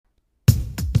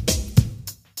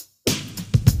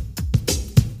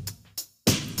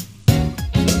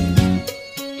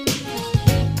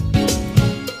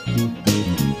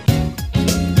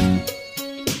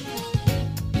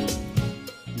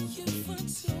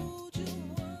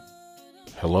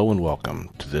Hello and welcome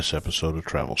to this episode of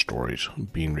Travel Stories,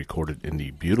 being recorded in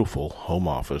the beautiful home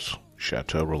office,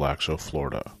 Chateau Relaxo,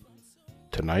 Florida.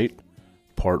 Tonight,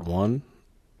 part one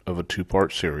of a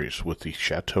two-part series with the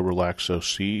Chateau Relaxo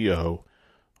CEO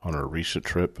on our recent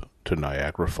trip to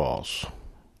Niagara Falls.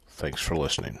 Thanks for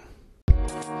listening.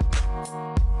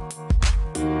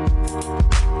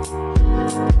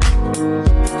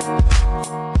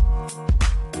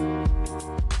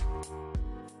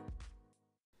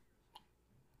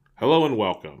 Hello and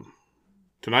welcome.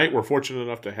 Tonight we're fortunate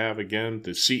enough to have again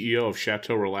the CEO of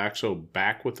Chateau Relaxo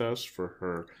back with us for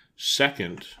her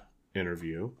second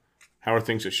interview. How are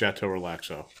things at Chateau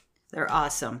Relaxo? They're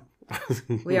awesome.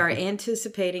 We are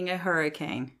anticipating a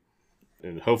hurricane.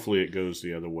 And hopefully it goes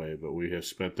the other way, but we have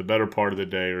spent the better part of the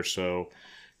day or so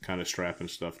kind of strapping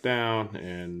stuff down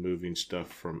and moving stuff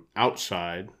from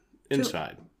outside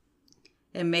inside.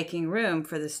 And making room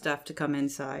for the stuff to come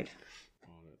inside.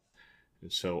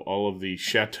 And so all of the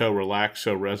Chateau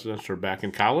Relaxo residents are back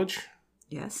in college?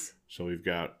 Yes. So we've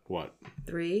got, what?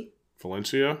 3.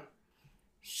 Valencia?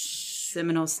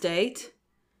 Seminole State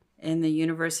and the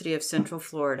University of Central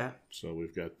Florida. So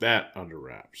we've got that under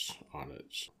wraps on it.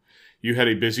 You had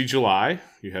a busy July.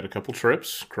 You had a couple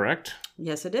trips, correct?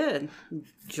 Yes, I did.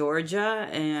 Georgia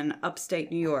and upstate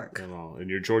New York. And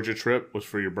your Georgia trip was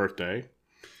for your birthday.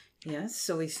 Yes,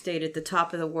 so we stayed at the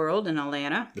top of the world in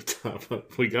Atlanta.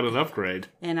 We got an upgrade.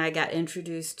 And I got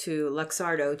introduced to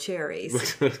Luxardo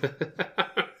cherries.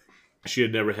 She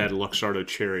had never had Luxardo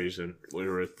cherries, and we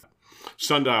were at the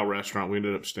Sundial Restaurant. We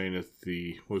ended up staying at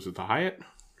the Hyatt?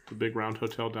 The big round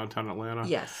hotel downtown Atlanta?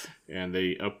 Yes. And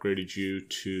they upgraded you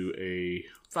to a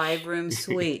 5-room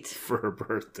suite. For her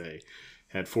birthday.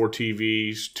 Had 4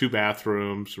 TVs, 2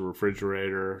 bathrooms, a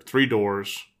refrigerator, 3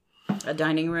 doors. A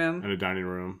dining room. And a dining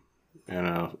room. And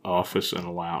an office and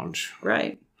a lounge.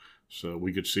 Right. So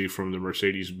we could see from the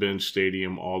Mercedes-Benz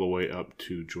Stadium all the way up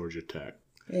to Georgia Tech.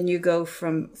 And you go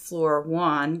from floor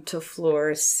 1 to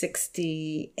floor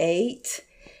 68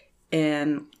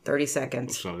 in 30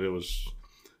 seconds. So it was...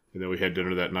 And then we had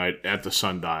dinner that night at the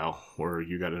Sundial, where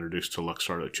you got introduced to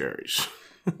Luxardo cherries.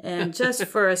 And just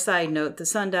for a side note, the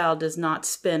Sundial does not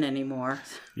spin anymore.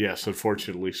 Yes,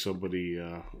 unfortunately,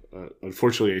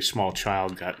 unfortunately, a small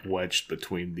child got wedged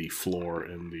between the floor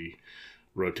and the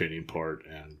rotating part,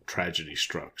 and tragedy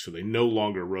struck. So they no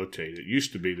longer rotate. It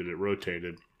used to be that it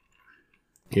rotated,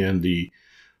 and the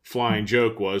flying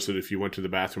joke was that if you went to the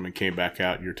bathroom and came back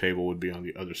out, your table would be on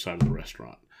the other side of the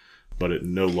restaurant. But it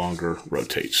no longer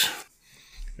rotates.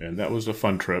 And that was a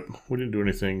fun trip. We didn't do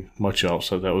anything much else,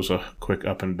 so that was a quick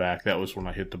up and back. That was when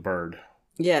I hit the bird.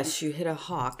 Yes, you hit a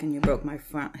hawk and you broke my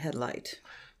front headlight.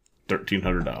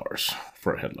 $1,300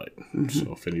 for a headlight. Mm-hmm.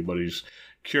 So if anybody's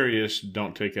curious,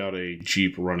 don't take out a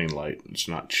Jeep running light. It's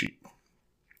not cheap.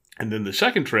 And then the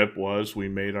second trip was we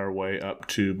made our way up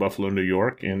to Buffalo, New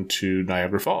York, into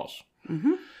Niagara Falls.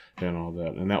 Mm-hmm. And all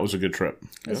that. And that was a good trip.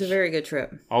 It was a very good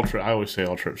trip. I always say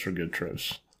all trips are good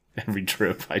trips. Every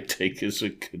trip I take is a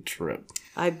good trip.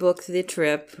 I booked the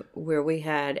trip where we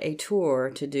had a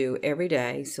tour to do every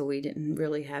day, so we didn't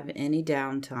really have any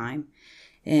downtime.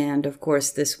 And, of course,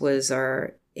 this was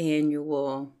our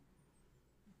annual...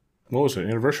 What was it?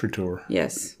 Anniversary tour?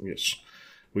 Yes. Yes.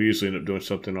 We usually end up doing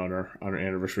something on our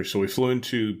anniversary. So we flew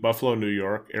into Buffalo, New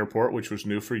York airport, which was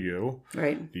new for you.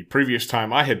 Right. The previous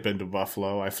time I had been to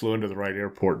Buffalo, I flew into the right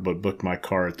airport, but booked my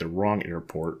car at the wrong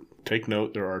airport. Take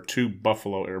note, there are 2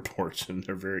 Buffalo airports, and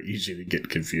they're very easy to get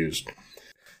confused.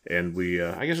 And we,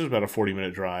 I guess it was about a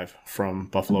 40-minute drive from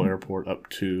Buffalo Airport up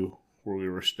to where we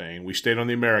were staying. We stayed on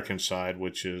the American side,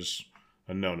 which is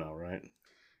a no-no, right?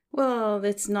 Well,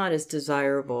 it's not as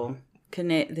desirable.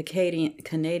 The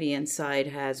Canadian side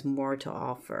has more to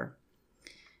offer.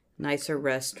 Nicer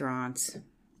restaurants,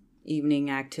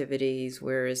 evening activities,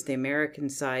 whereas the American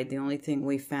side, the only thing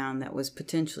we found that was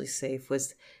potentially safe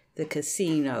was the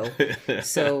casino.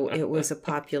 So it was a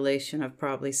population of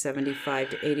probably 75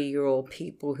 to 80-year-old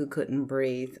people who couldn't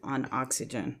breathe on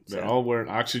oxygen. They're all wearing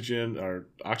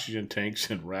oxygen tanks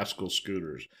and rascal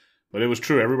scooters. But it was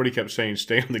true. Everybody kept saying,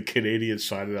 stay on the Canadian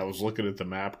side. And I was looking at the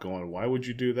map going, why would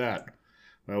you do that?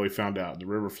 Well, we found out the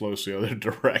river flows the other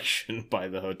direction by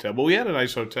the hotel. But we had a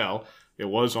nice hotel. It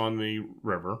was on the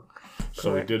river.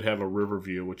 So we did have a river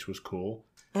view, which was cool.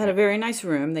 Had a very nice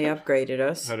room. They upgraded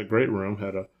us. Had a great room.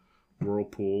 Had a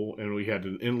whirlpool. And we had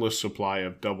an endless supply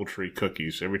of DoubleTree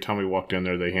cookies. Every time we walked in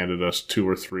there, they handed us 2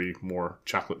 or 3 more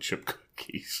chocolate chip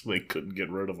cookies. They couldn't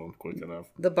get rid of them quick enough.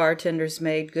 The bartenders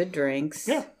made good drinks.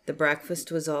 Yeah. The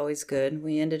breakfast was always good.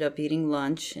 We ended up eating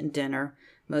lunch and dinner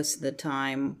most of the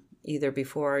time, either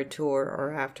before our tour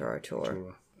or after our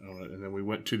tour. And then we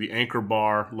went to the Anchor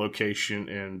Bar location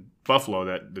in Buffalo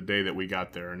the day that we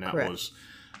got there, and that Correct. was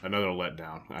another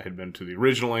letdown. I had been to the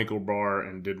original Anchor Bar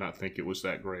and did not think it was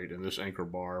that great, and this Anchor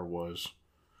Bar was,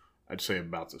 I'd say,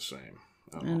 about the same.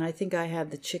 And I think I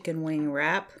had the chicken wing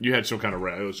wrap. You had some kind of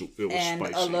wrap. It was and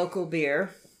spicy. a local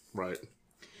beer. Right.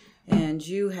 And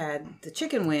you had the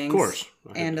chicken wings. Of course.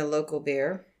 And a local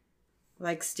beer.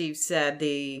 Like Steve said,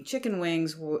 the chicken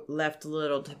wings left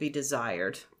little to be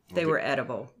desired. They were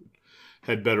edible.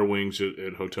 Had better wings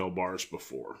at hotel bars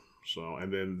before. So,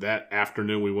 and then that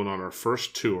afternoon we went on our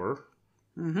first tour.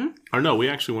 Mm-hmm. Or no, we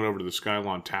actually went over to the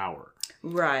Skylon Tower.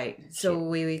 Right. So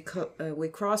we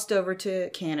crossed over to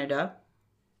Canada,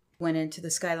 went into the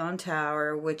Skylon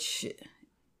Tower, which,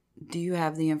 do you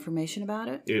have the information about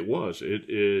it? It was. It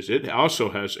is. It also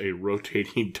has a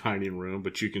rotating dining room,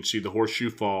 but you can see the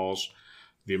Horseshoe Falls,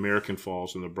 the American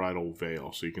Falls, and the Bridal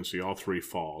Veil. So you can see all three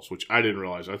falls, which I didn't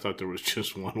realize. I thought there was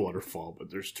just one waterfall,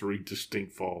 but there's three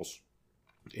distinct falls.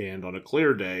 And on a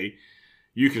clear day,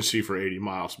 you can see for 80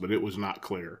 miles, but it was not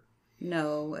clear.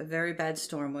 No, a very bad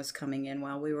storm was coming in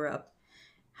while we were up.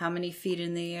 How many feet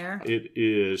in the air? It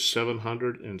is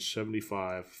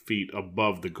 775 feet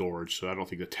above the gorge, so I don't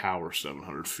think the tower's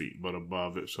 700 feet, but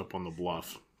above, it's up on the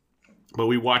bluff. But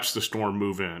we watched the storm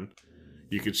move in.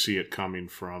 You could see it coming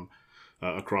from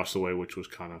across the way, which was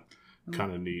kind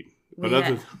of neat.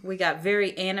 But we got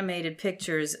very animated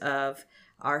pictures of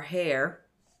our hair,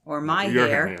 or my your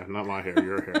hair. Yeah, not my hair,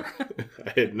 your hair.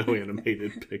 I had no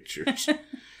animated pictures.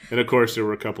 And of course, there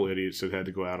were a couple idiots that had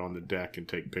to go out on the deck and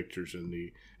take pictures and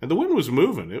the wind was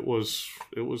moving. It was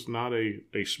not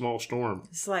a small storm.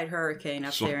 Slight hurricane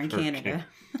up there in Canada.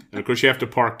 And of course, you have to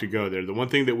park to go there. The one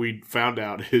thing that we found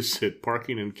out is that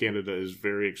parking in Canada is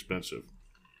very expensive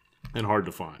and hard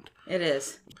to find. It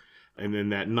is. And then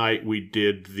that night we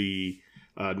did the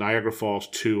Niagara Falls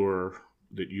tour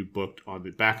that you booked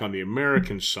back on the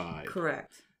American side.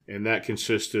 Correct. And that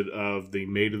consisted of the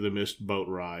Maid of the Mist boat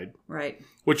ride. Right.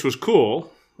 Which was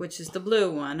cool. Which is the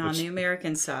blue one on the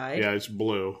American side. Yeah, it's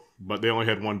blue. But they only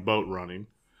had one boat running.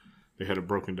 They had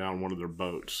broken down one of their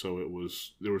boats. So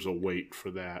there was a wait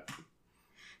for that.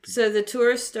 So the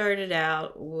tour started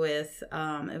out with,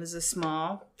 it was a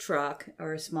small truck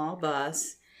or a small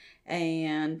bus.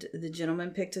 And the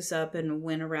gentleman picked us up and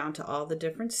went around to all the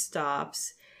different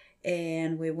stops.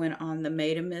 And we went on the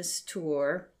Maid of Mist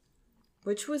tour,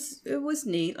 which was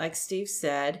neat, like Steve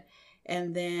said.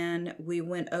 And then we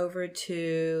went over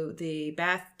to the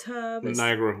bathtub. The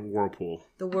Niagara Whirlpool.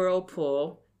 The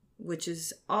Whirlpool, which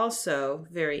is also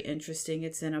very interesting.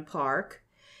 It's in a park.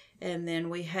 And then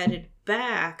we headed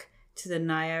back to the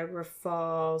Niagara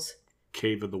Falls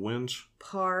Cave of the Winds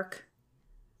Park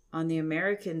on the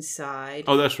American side.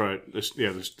 Oh, that's right. The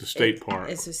state park.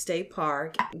 It's a state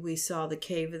park. We saw the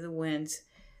Cave of the Winds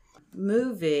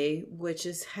movie, which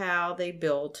is how they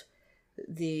built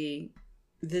the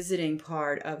visiting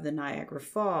part of the Niagara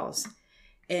Falls.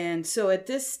 And so at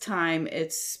this time,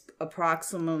 it's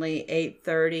approximately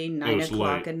 8:30, 9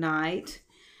 o'clock at night.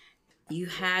 You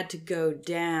had to go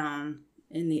down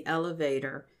in the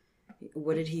elevator.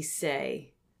 What did he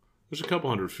say? It was a couple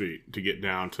hundred feet to get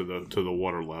down to the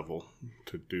water level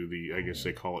to do I guess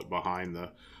they call it behind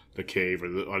the cave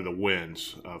or the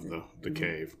winds of the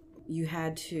cave. You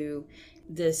had to,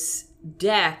 this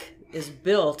deck is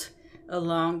built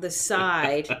along the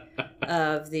side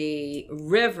of the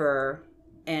river,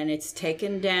 and it's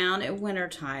taken down at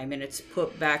wintertime and it's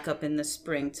put back up in the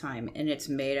springtime, and it's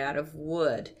made out of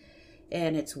wood,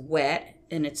 and it's wet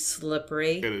and it's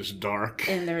slippery. It is dark.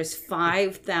 And there's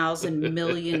 5,000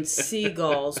 million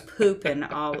seagulls pooping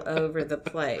all over the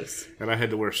place. And I had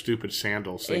to wear stupid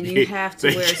sandals. You have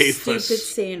to wear stupid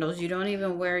sandals. You don't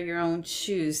even wear your own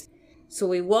shoes. So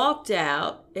we walked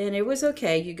out, and it was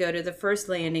okay. You go to the first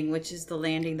landing, which is the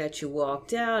landing that you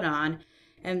walked out on,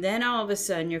 and then all of a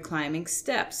sudden you're climbing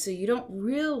steps. So you don't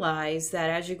realize that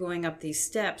as you're going up these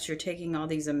steps, you're taking all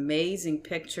these amazing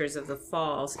pictures of the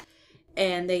falls.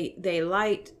 And they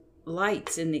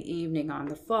lights in the evening on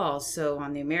the falls. So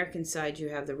on the American side, you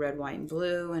have the red, white, and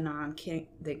blue. And on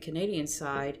the Canadian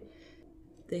side,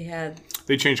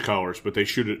 they change colors, but they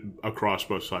shoot it across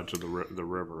both sides of the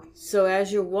river. So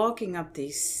as you're walking up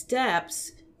these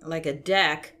steps, like a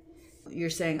deck, you're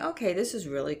saying, okay, this is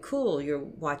really cool. You're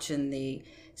watching the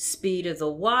speed of the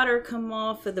water come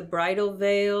off of the Bridal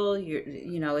Veil.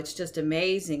 It's just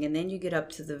amazing. And then you get up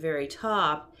to the very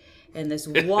top, and this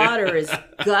water is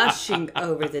gushing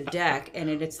over the deck, and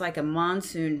it's like a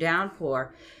monsoon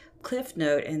downpour. cliff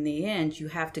note in the end, you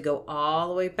have to go all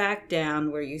the way back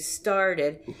down where you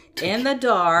started in the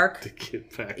dark to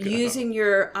get back using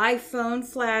your iPhone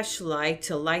flashlight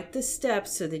to light the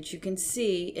steps so that you can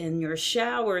see in your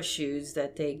shower shoes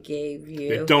that they gave you.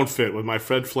 They don't fit with my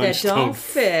Fred Flintstone don't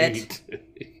fit. feet.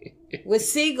 With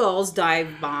seagulls dive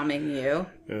bombing you.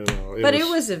 It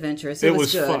was adventurous. It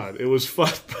was good. fun. It was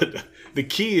fun, but the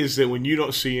key is that when you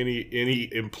don't see any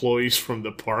employees from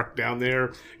the park down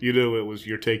there,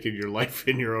 you're taking your life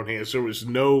in your own hands. There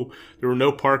were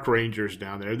no park rangers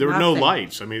down there. There were no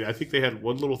lights. I mean, I think they had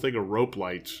one little thing of rope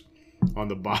lights on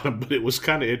the bottom, but it was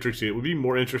kind of interesting. It would be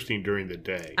more interesting during the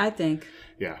day. I think.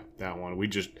 Yeah, that one. We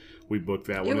booked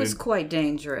that one. It was quite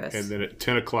dangerous. And then at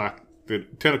 10 o'clock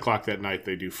that night,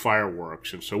 they do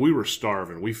fireworks. And so we were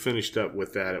starving. We finished up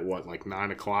with that at like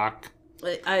 9 o'clock?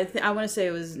 I want to say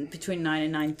it was between 9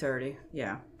 and 9:30.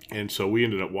 Yeah. And so we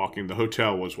ended up walking. The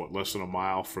hotel was, less than a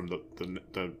mile from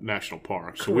the national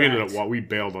park. So Correct. we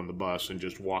bailed on the bus and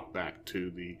just walked back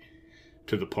to the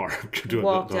park.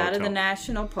 Walked out of the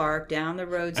national park, down the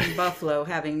roads in Buffalo,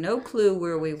 having no clue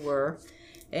where we were.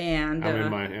 And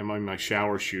I'm in my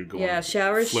shower shoe going. Yeah,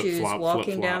 shower shoes, walking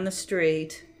flip-flop. down the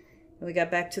street. We got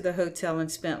back to the hotel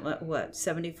and spent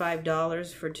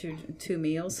 $75 for two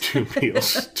meals. 2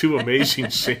 meals, 2 amazing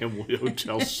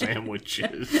hotel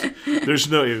sandwiches. There's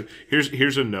no.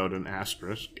 Here's a note, an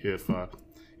asterisk.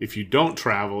 If you don't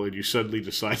travel and you suddenly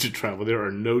decide to travel, there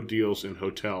are no deals in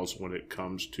hotels when it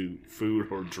comes to food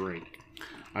or drink.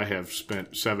 I have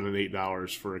spent $7 and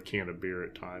 $8 for a can of beer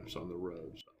at times on the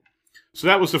road. So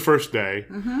that was the first day,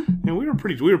 and we were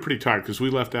pretty tired because we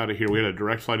left out of here. We had a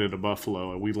direct flight into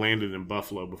Buffalo, and we landed in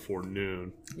Buffalo before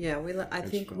noon. Yeah, I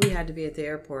think we had to be at the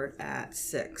airport at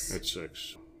 6. At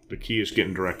 6. The key is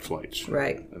getting direct flights.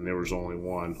 Right. And there was only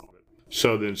one.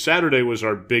 So then Saturday was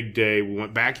our big day. We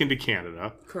went back into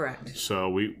Canada. Correct. So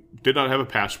we did not have a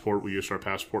passport. We used our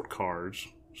passport cards,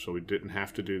 so we didn't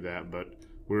have to do that, but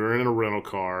we were in a rental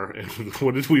car, and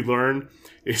what did we learn?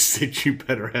 Is that you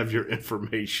better have your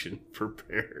information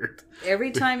prepared.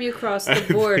 Every time you cross the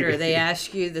border, they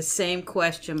ask you the same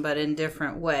question, but in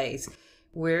different ways.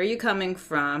 Where are you coming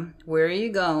from? Where are you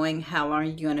going? How long are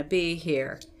you going to be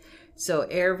here? So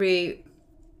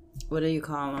what do you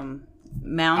call them?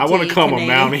 Mountie. I want to call them a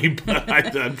Canadian. Mountie,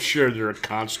 but I'm sure they're a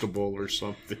constable or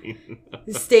something.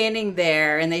 Standing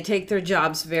there, and they take their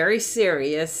jobs very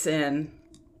serious, and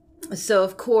so,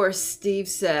 of course, Steve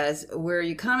says, where are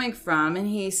you coming from? And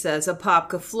he says,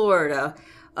 Apopka, Florida.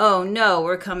 Oh, no,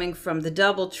 we're coming from the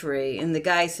Doubletree. And the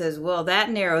guy says, well,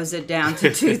 that narrows it down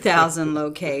to 2,000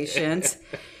 locations.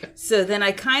 So then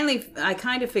I kind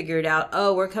of figured out,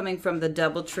 we're coming from the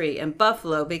Doubletree in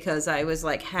Buffalo because I was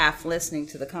like half listening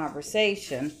to the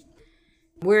conversation.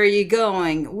 Where are you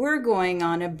going? We're going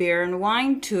on a beer and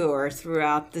wine tour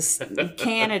throughout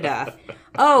Canada.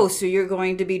 Oh, so you're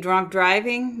going to be drunk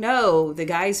driving? No, the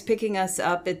guy's picking us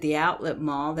up at the outlet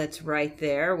mall that's right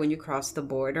there when you cross the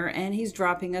border, and he's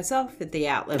dropping us off at the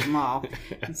outlet mall.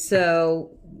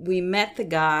 So we met the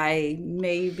guy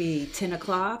maybe 10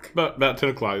 o'clock. About 10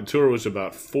 o'clock. The tour was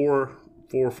about four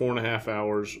and a half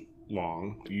hours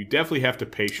long. You definitely have to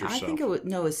pace yourself. I think it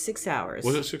was 6 hours.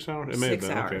 Was it 6 hours? It may 6 have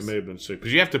been. hours. Okay, it may have been 6.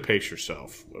 Because you have to pace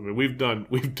yourself. I mean, we've done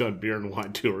beer and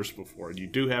wine tours before, and you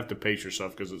do have to pace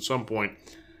yourself because at some point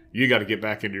you got to get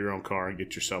back into your own car and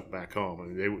get yourself back home. I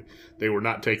mean, they were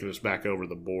not taking us back over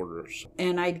the borders.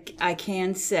 And I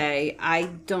can say I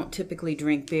don't typically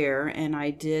drink beer, and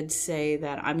I did say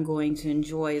that I'm going to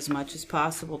enjoy as much as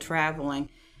possible traveling.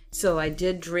 So I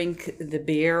did drink the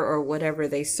beer or whatever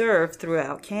they serve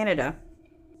throughout Canada.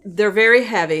 They're very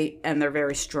heavy and they're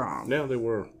very strong. Yeah, they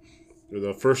were.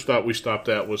 The first stop we stopped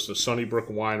at was the Sunnybrook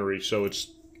Winery. So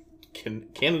it's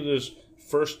Canada's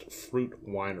first fruit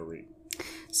winery.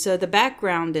 So the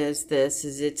background is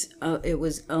it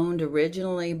was owned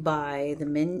originally by the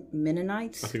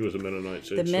Mennonites. I think it was the Mennonites.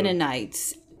 The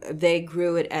Mennonites. They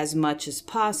grew it as much as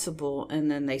possible and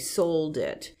then they sold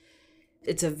it.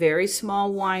 It's a very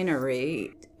small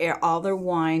winery. All their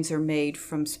wines are made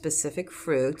from specific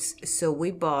fruits. So we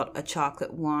bought a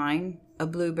chocolate wine, a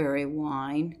blueberry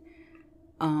wine.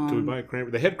 Did we buy a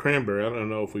cranberry? They had cranberry. I don't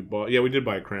know if we bought... Yeah, we did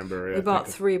buy a cranberry. We bought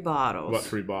 3 bottles. About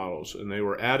 3 bottles. And they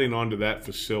were adding on to that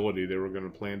facility. They were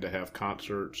going to plan to have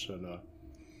concerts and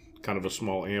kind of a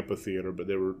small amphitheater, but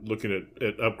they were looking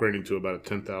at upgrading to about a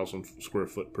 10,000 square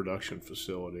foot production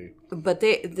facility. But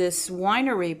this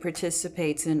winery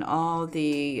participates in all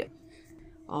the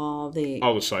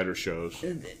cider shows.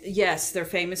 Yes, they're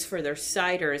famous for their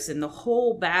ciders, and the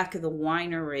whole back of the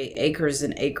winery, acres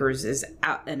and acres, is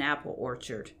an apple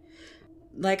orchard.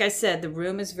 like I said, the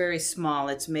room is very small.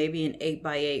 It's maybe an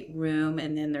 8x8 room,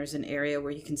 and then there's an area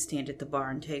where you can stand at the bar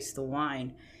and taste the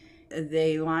wine.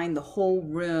 They line the whole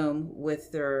room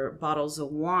with their bottles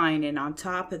of wine, and on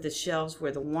top of the shelves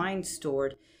where the wine's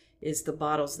stored is the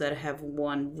bottles that have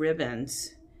won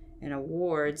ribbons and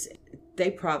awards. They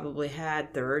probably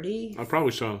had 30. I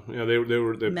probably so. Yeah, they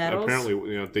medals.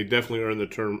 Apparently, they definitely earned the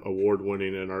term award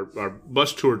winning. And our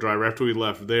bus tour driver, after we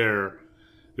left there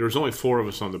was only 4 of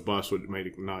us on the bus, which made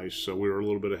it nice. So we were a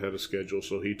little bit ahead of schedule.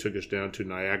 So he took us down to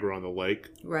Niagara on the Lake,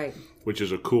 right? Which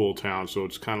is a cool town. So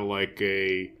it's kind of like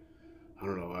a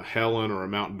Helen or a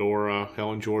Mount Dora,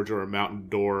 Helen, Georgia, or a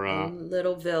Mount Dora.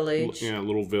 Little village. Yeah,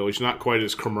 little village. Not quite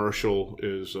as commercial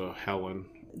as Helen.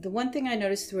 The one thing I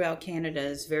noticed throughout Canada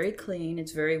is very clean.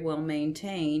 It's very well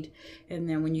maintained. And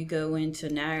then when you go into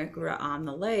Niagara on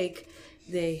the Lake,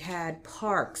 they had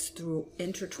parks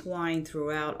intertwined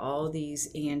throughout all these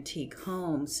antique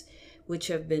homes, which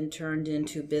have been turned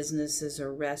into businesses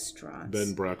or restaurants. Bed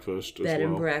and breakfast as well. Bed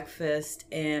and breakfast.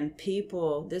 And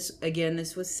people, this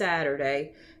was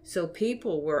Saturday, so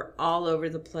people were all over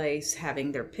the place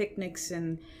having their picnics.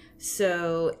 And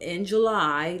so in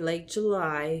July, late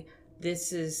July,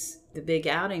 this is the big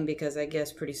outing, because I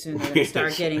guess pretty soon they're going to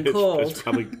start getting cold. It's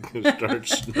probably going to start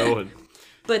snowing.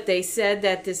 But they said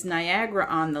that this Niagara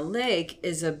on the Lake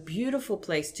is a beautiful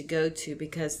place to go to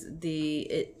because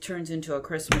it turns into a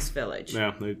Christmas village.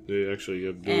 Yeah, they actually do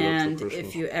it up and for Christmas.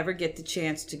 If you ever get the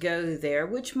chance to go there,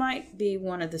 which might be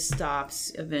one of the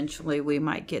stops eventually, we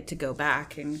might get to go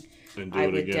back and do I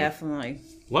it would again. Definitely.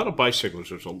 A lot of bicyclists.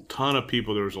 There's a ton of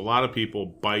people. There was a lot of people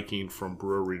biking from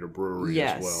brewery to brewery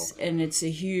as well. Yes, and it's a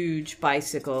huge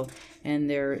bicycle, and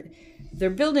they're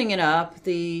building it up.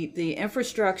 The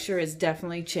infrastructure is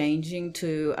definitely changing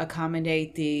to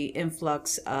accommodate the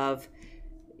influx of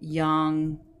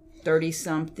young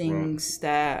 30-somethings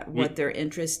what their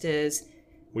interest is.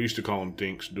 We used to call them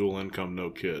dinks, dual income, no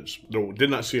kids. There did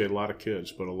not see a lot of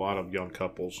kids, but a lot of young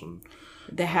couples. And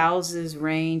the houses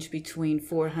range between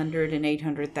 $400,000 and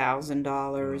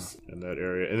 $800,000 in that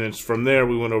area. And then from there,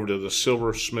 we went over to the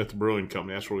Silversmith Brewing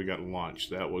Company. That's where we got lunch.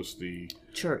 That was the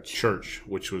church,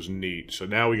 which was neat. So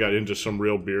now we got into some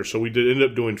real beer. So we end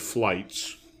up doing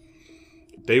flights.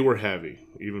 They were heavy,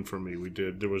 even for me.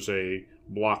 There was a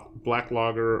Black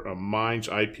Lager, a Mines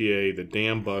IPA, the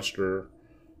Dam Buster,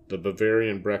 the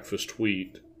Bavarian Breakfast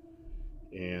Wheat,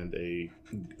 and a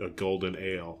Golden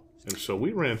Ale. And so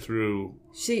we ran through.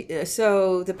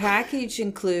 So the package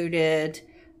included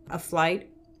a flight,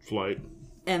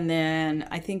 and then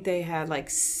I think they had like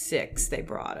 6 they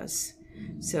brought us.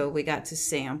 So we got to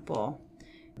sample.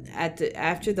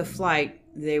 After the flight,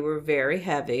 they were very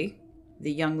heavy.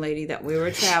 The young lady that we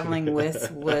were traveling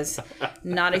with was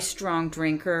not a strong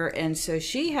drinker, and so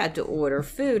she had to order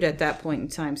food at that point in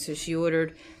time. So she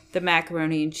ordered the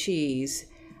macaroni and cheese.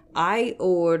 I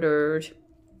ordered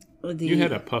you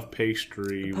had a puff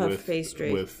pastry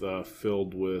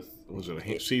filled with, was it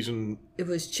a seasoned? It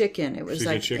was chicken. It was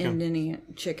like chicken? Indian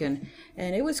chicken,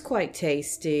 and it was quite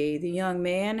tasty. The young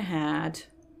man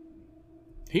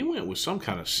he went with some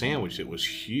kind of sandwich that was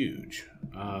huge.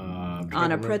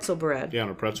 On a pretzel bread. Yeah, on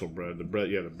a pretzel bread. The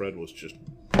bread was just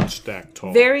stacked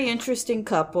tall. Very interesting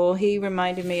couple. He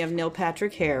reminded me of Neil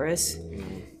Patrick Harris.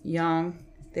 Young.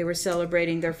 They were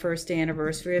celebrating their first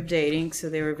anniversary of dating, so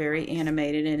they were very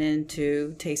animated and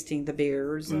into tasting the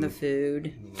beers and the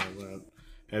food.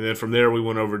 And then from there, we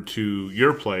went over to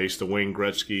your place, the Wayne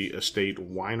Gretzky Estate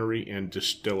Winery and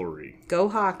Distillery. Go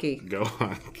hockey. Go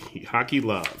hockey. Hockey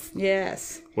love.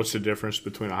 Yes. What's the difference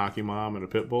between a hockey mom and a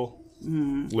pit bull?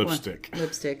 Lipstick.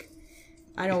 Lipstick.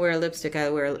 I don't wear lipstick. I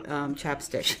wear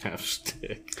chapstick.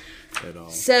 Chapstick at all.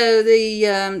 So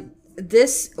the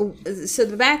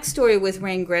backstory with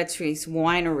Wayne Gretzky's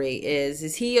winery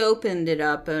is he opened it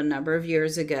up a number of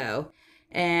years ago,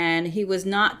 and he was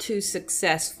not too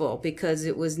successful because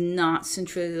it was not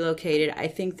centrally located. I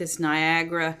think this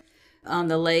Niagara on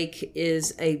the Lake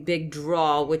is a big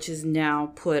draw, which has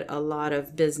now put a lot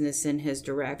of business in his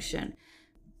direction.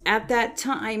 At that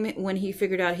time, when he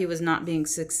figured out he was not being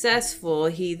successful,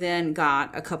 he then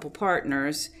got a couple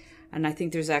partners, and I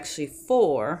think there's actually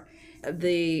 4.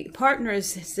 The partners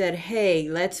said, hey,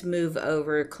 let's move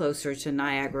over closer to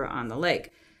Niagara on the Lake.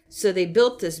 So they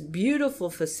built this beautiful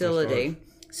facility.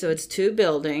 So it's 2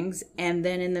 buildings, and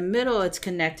then in the middle it's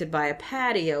connected by a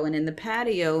patio, and in the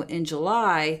patio in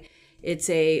July it's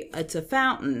a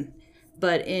fountain.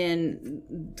 But in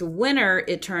the winter,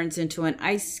 it turns into an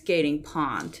ice skating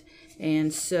pond.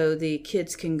 And so the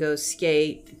kids can go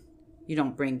skate, you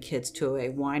don't bring kids to a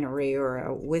winery or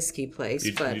a whiskey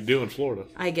place, but you do in Florida.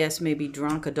 I guess maybe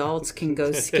drunk adults can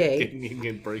go skate. You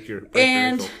can break your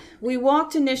And ankle. we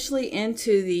walked initially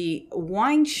into the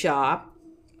wine shop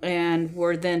and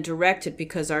were then directed,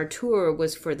 because our tour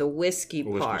was for the whiskey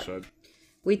part. Side.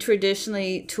 We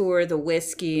traditionally tour the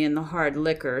whiskey and the hard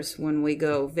liquors when we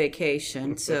go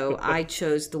vacation, so I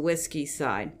chose the whiskey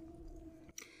side.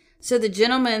 So the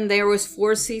gentleman, there was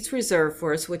 4 seats reserved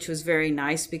for us, which was very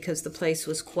nice because the place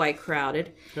was quite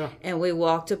crowded. Yeah. And we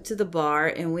walked up to the bar,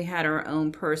 and we had our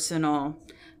own personal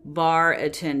bar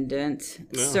attendant,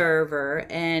 server,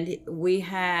 and we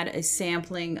had a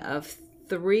sampling of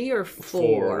 3 or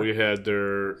 4. We had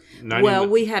their 90 Well,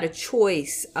 we had a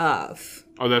choice of.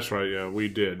 Oh, that's right. Yeah, we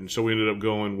did. And so we ended up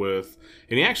going with,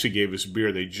 and he actually gave us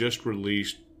beer they just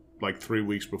released like 3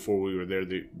 weeks before we were there.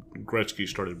 The Gretzky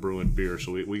started brewing beer,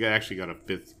 so we actually got a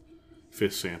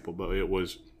fifth sample. But it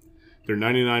was their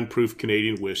 99 proof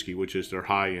Canadian whiskey, which is their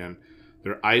high end,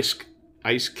 their ice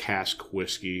cask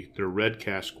whiskey, their red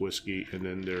cask whiskey, and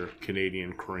then their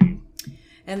Canadian cream.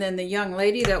 And then the young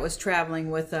lady that was traveling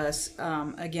with us,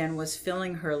 again, was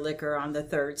filling her liquor on the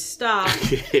 3rd stop.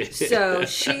 So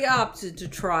she opted to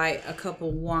try a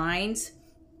couple wines.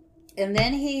 And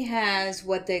then he has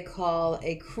what they call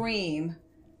a cream.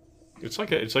 It's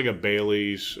like a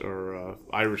Bailey's or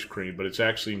Irish cream, but it's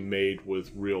actually made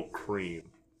with real cream.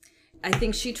 I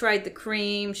think she tried the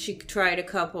cream. She tried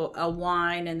a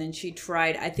wine, and then she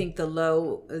tried, I think, the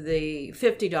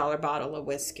 $50 bottle of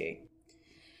whiskey.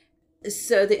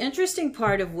 So the interesting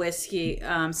part of whiskey,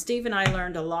 Steve and I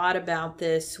learned a lot about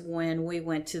this when we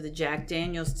went to the Jack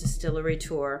Daniel's distillery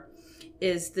tour,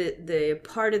 is the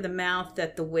part of the mouth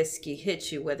that the whiskey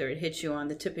hits you, whether it hits you on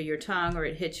the tip of your tongue or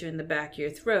it hits you in the back of your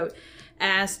throat,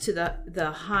 as to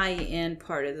the high end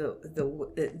part of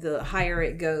the higher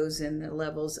it goes in the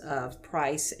levels of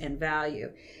price and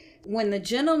value. When the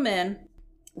gentleman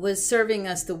was serving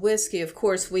us the whiskey, of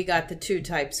course, we got the 2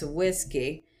 types of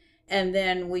whiskey, and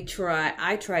then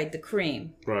I tried the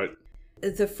cream. Right.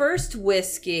 The first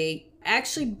whiskey,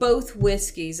 actually both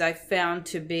whiskeys I found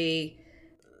to be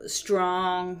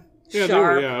strong,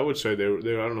 sharp. I would say they were.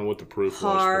 I don't know what the proof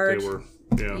hard, was,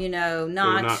 but they were. Yeah. You know,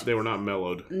 they were not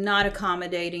mellowed. Not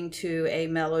accommodating to a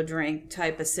mellow drink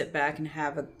type of sit back and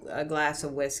have a glass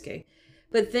of whiskey.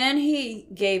 But then he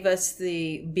gave us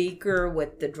the beaker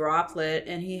with the droplet,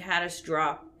 and he had us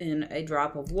drop in a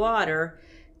drop of water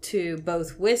to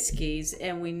both whiskeys,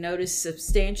 and we noticed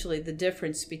substantially the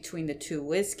difference between the 2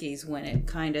 whiskeys when it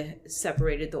kind of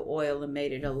separated the oil and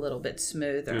made it a little bit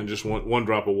smoother. And just one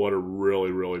drop of water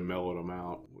really, really mellowed them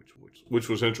out, which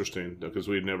was interesting because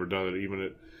we had never done it. Even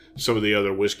at some of the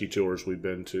other whiskey tours we've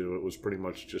been to, it was pretty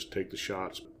much just take the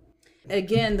shots.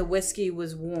 Again, the whiskey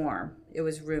was warm. It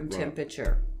was room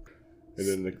temperature. And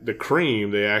then the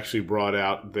cream, they actually brought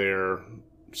out their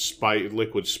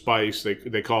liquid spice.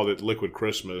 They called it liquid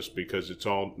Christmas because it's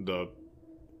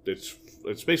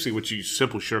basically what you use,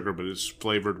 simple sugar, but it's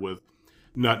flavored with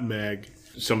nutmeg,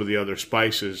 some of the other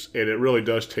spices, and it really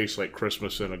does taste like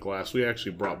Christmas in a glass. We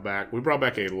brought back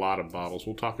a lot of bottles.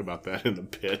 We'll talk about that in a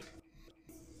bit.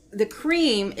 The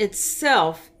cream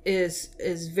itself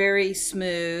is very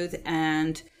smooth,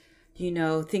 and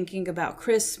thinking about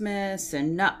Christmas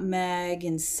and nutmeg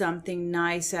and something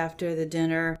nice after the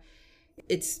dinner,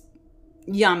 it's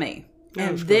yummy. Yeah,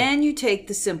 and then you take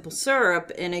the simple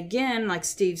syrup, and again, like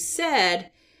Steve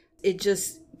said, it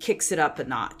just kicks it up a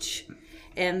notch.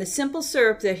 And the simple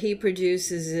syrup that he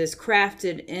produces is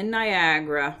crafted in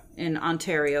Niagara in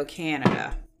Ontario,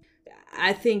 Canada.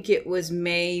 I think it was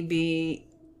maybe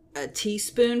a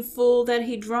teaspoonful that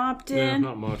he dropped in. Yeah,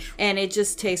 not much. And it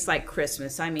just tastes like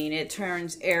Christmas. I mean, it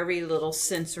turns every little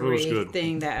sensory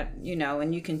thing that,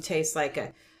 and you can taste like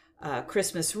a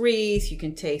Christmas wreath, you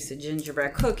can taste a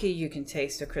gingerbread cookie, you can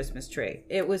taste a Christmas tree.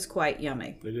 It was quite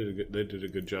yummy. They did a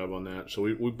good job on that. So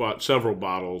we bought several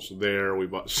bottles there. We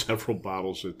bought several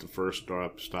bottles at the first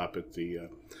stop at the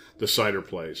cider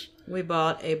place. We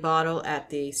bought a bottle at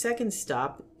the second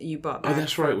stop. You bought back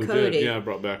that's right. We Cody, did. Yeah, I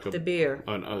brought back the beer.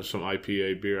 Some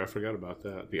IPA beer. I forgot about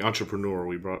that. The Entrepreneur.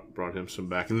 We brought him some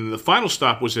back. And then the final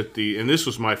stop was and this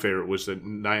was my favorite, was the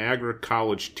Niagara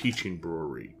College Teaching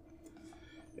Brewery.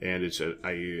 And it's as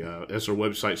our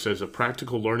website says, a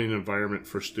practical learning environment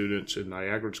for students in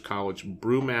Niagara College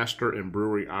Brewmaster and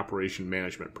Brewery Operation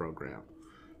Management Program.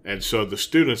 And so the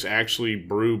students actually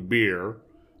brew beer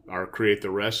or create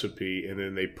the recipe, and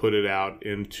then they put it out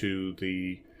into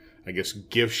the,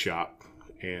 gift shop.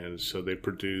 And so they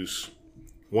produce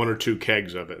 1 or 2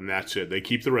 kegs of it, and that's it. They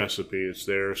keep the recipe. It's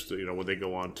theirs, when they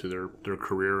go on to their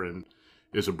career and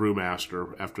as a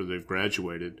brewmaster after they've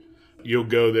graduated. You'll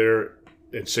go there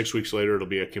and 6 weeks later, it'll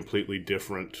be a completely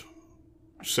different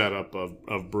setup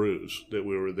of brews that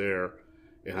we were there.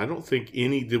 And I don't think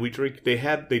did we drink?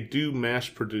 They do mass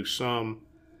produce some,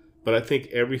 but I think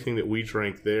everything that we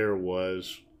drank there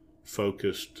was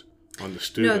focused on the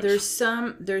students. No,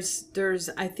 there's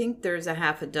I think there's a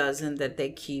half a dozen that they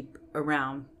keep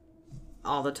around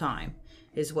all the time,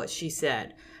 is what she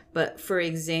said. But for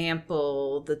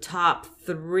example, the top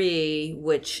three,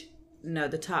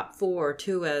 the top four,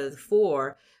 2 out of the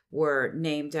 4 were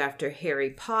named after Harry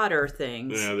Potter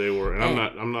things. Yeah, they were. And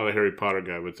I'm not a Harry Potter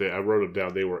guy, but I wrote it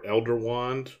down. They were Elder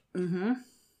Wand,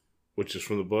 which is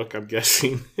from the book, I'm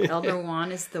guessing. Elder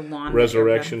Wand is the wand.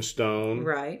 Resurrection Stone.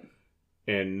 Right.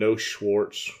 And No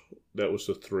Schwartz. That was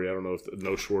the 3. I don't know if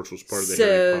No Schwartz was part of the Harry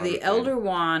Potter So the thing. Elder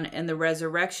Wand and the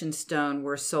Resurrection Stone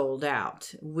were sold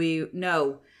out.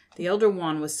 The Elder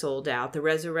Wand was sold out. The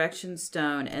Resurrection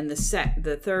Stone and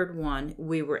the third one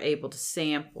we were able to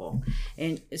sample,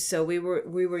 and so we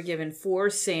were given 4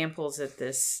 samples at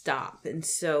this stop, and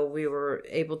so we were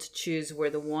able to choose were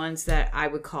the ones that I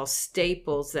would call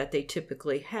staples that they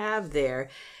typically have there,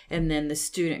 and then the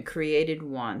student created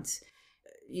ones.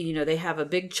 They have a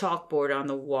big chalkboard on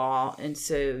the wall, and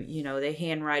so they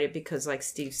handwrite it because, like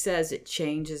Steve says, it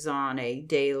changes on a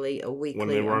daily, a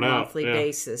weekly, a monthly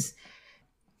basis.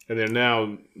 And then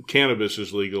now cannabis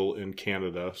is legal in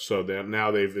Canada, so that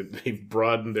now they've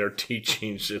broadened their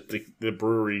teachings at the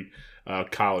brewery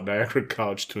college, Niagara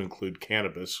College, to include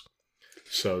cannabis.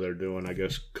 So they're doing, I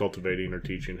guess, cultivating or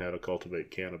teaching how to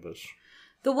cultivate cannabis.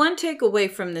 The one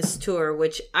takeaway from this tour,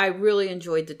 which I really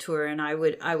enjoyed the tour and I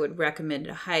would recommend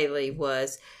it highly,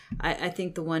 was I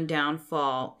think the one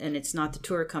downfall, and it's not the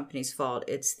tour company's fault,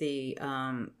 it's the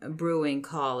brewing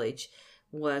college,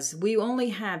 was we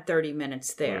only had 30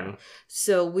 minutes there. Yeah.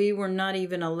 So we were not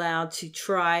even allowed to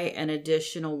try an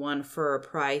additional one for a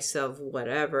price of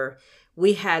whatever.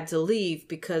 We had to leave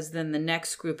because then the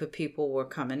next group of people were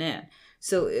coming in.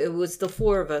 So it was the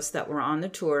 4 of us that were on the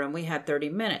tour and we had 30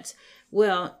 minutes.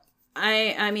 Well,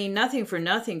 I mean, nothing for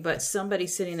nothing, but somebody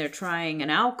sitting there trying an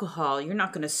alcohol, you're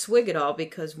not going to swig it all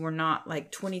because we're not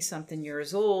like 20-something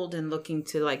years old and looking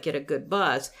to like get a good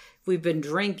buzz. We've been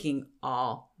drinking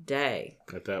all day.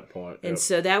 At that point. And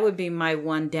so that would be my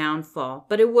one downfall.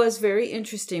 But it was very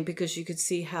interesting because you could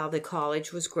see how the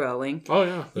college was growing. Oh,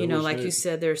 yeah. You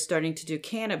said, they're starting to do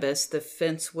cannabis. The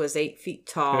fence was 8 feet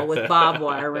tall with barbed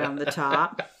wire around the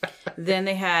top. Then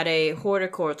they had a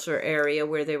horticulture area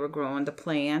where they were growing the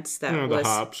plants. That was the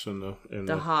hops and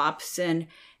the hops. And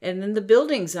then the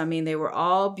buildings, I mean, they were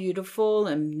all beautiful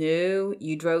and new.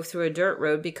 You drove through a dirt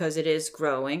road because it is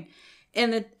growing.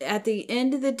 And at the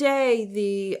end of the day,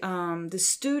 the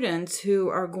students who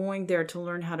are going there to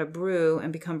learn how to brew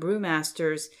and become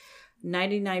brewmasters,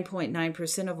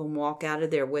 99.9% of them walk out of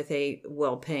there with a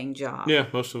well-paying job. Yeah,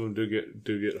 most of them do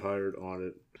get hired on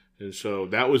it. And so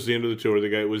that was the end of the tour. The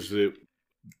guy was the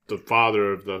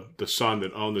father of the son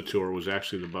that owned the tour was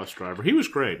actually the bus driver. He was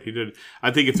great. He did.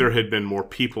 I think if there had been more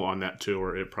people on that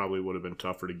tour, it probably would have been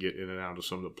tougher to get in and out of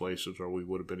some of the places, or we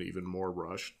would have been even more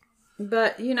rushed.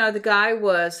 But,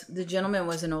 the gentleman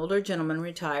was an older gentleman,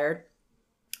 retired,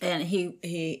 and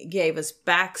he gave us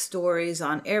backstories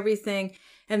on everything.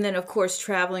 And then, of course,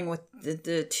 traveling with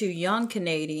the 2 young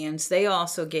Canadians, they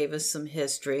also gave us some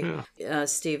history. Yeah.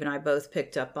 Steve and I both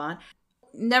picked up on.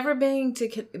 Never been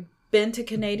to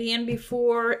Canadian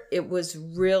before, it was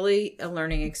really a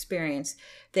learning experience.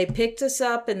 They picked us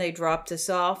up and they dropped us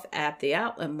off at the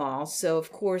outlet mall. So,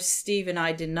 of course, Steve and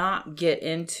I did not get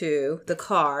into the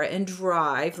car and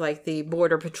drive like the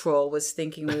Border Patrol was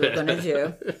thinking we were going to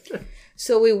do.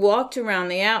 So we walked around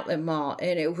the outlet mall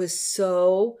and it was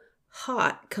so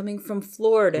hot coming from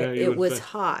Florida. Yeah, it was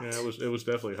hot. Yeah, it was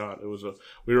definitely hot.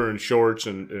 We were in shorts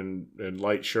and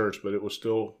light shirts, but it was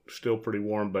still pretty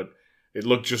warm. But it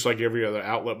looked just like every other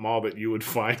outlet mall that you would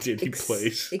find any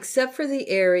place. Except for the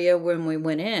area when we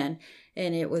went in.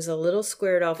 And it was a little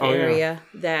squared off area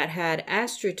that had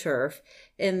AstroTurf.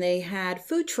 And they had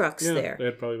food trucks there. They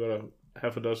had probably about a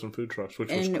half a dozen food trucks, which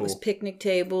was cool. And it was picnic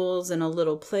tables and a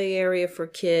little play area for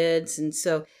kids. And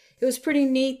so it was pretty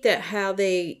neat that how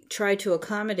they tried to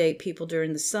accommodate people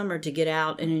during the summer to get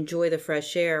out and enjoy the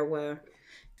fresh air. Where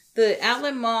the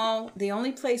outlet mall, the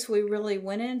only place we really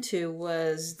went into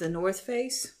was the North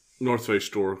Face. North Face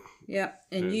store. Yeah,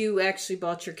 and you actually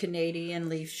bought your Canadian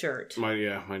Leaf shirt.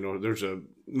 There's a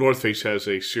North Face has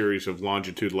a series of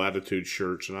longitude, latitude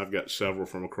shirts, and I've got several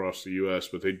from across the U.S.,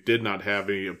 but they did not have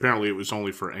any. Apparently, it was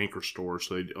only for anchor stores,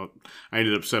 so I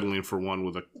ended up settling for one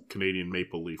with a Canadian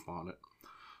maple leaf on it.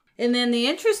 And then the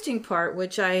interesting part,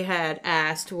 which I had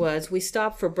asked, was we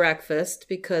stopped for breakfast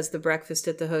because the breakfast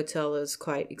at the hotel is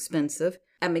quite expensive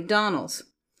at McDonald's.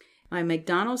 My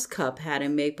McDonald's cup had a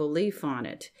maple leaf on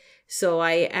it. So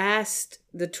I asked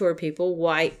the tour people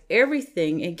why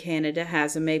everything in Canada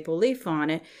has a maple leaf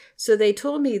on it. So they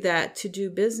told me that to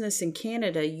do business in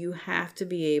Canada, you have to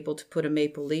be able to put a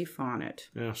maple leaf on it.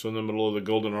 Yeah, so in the middle of the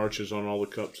golden arches on all the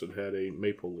cups, it had a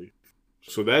maple leaf.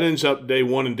 So that ends up day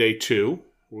 1 and day 2.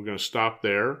 We're going to stop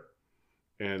there.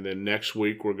 And then next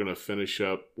week, we're going to finish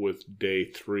up with day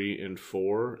 3 and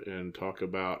 4 and talk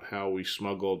about how we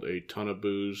smuggled a ton of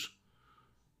booze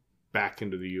back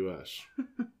into the U.S.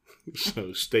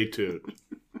 So stay tuned.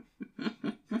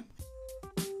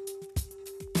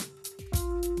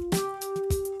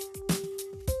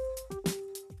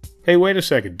 Hey, wait a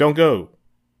second. Don't go.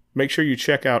 Make sure you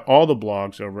check out all the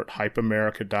blogs over at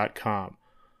hypeamerica.com.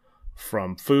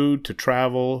 From food to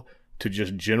travel to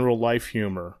just general life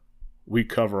humor, we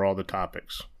cover all the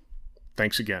topics.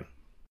 Thanks again.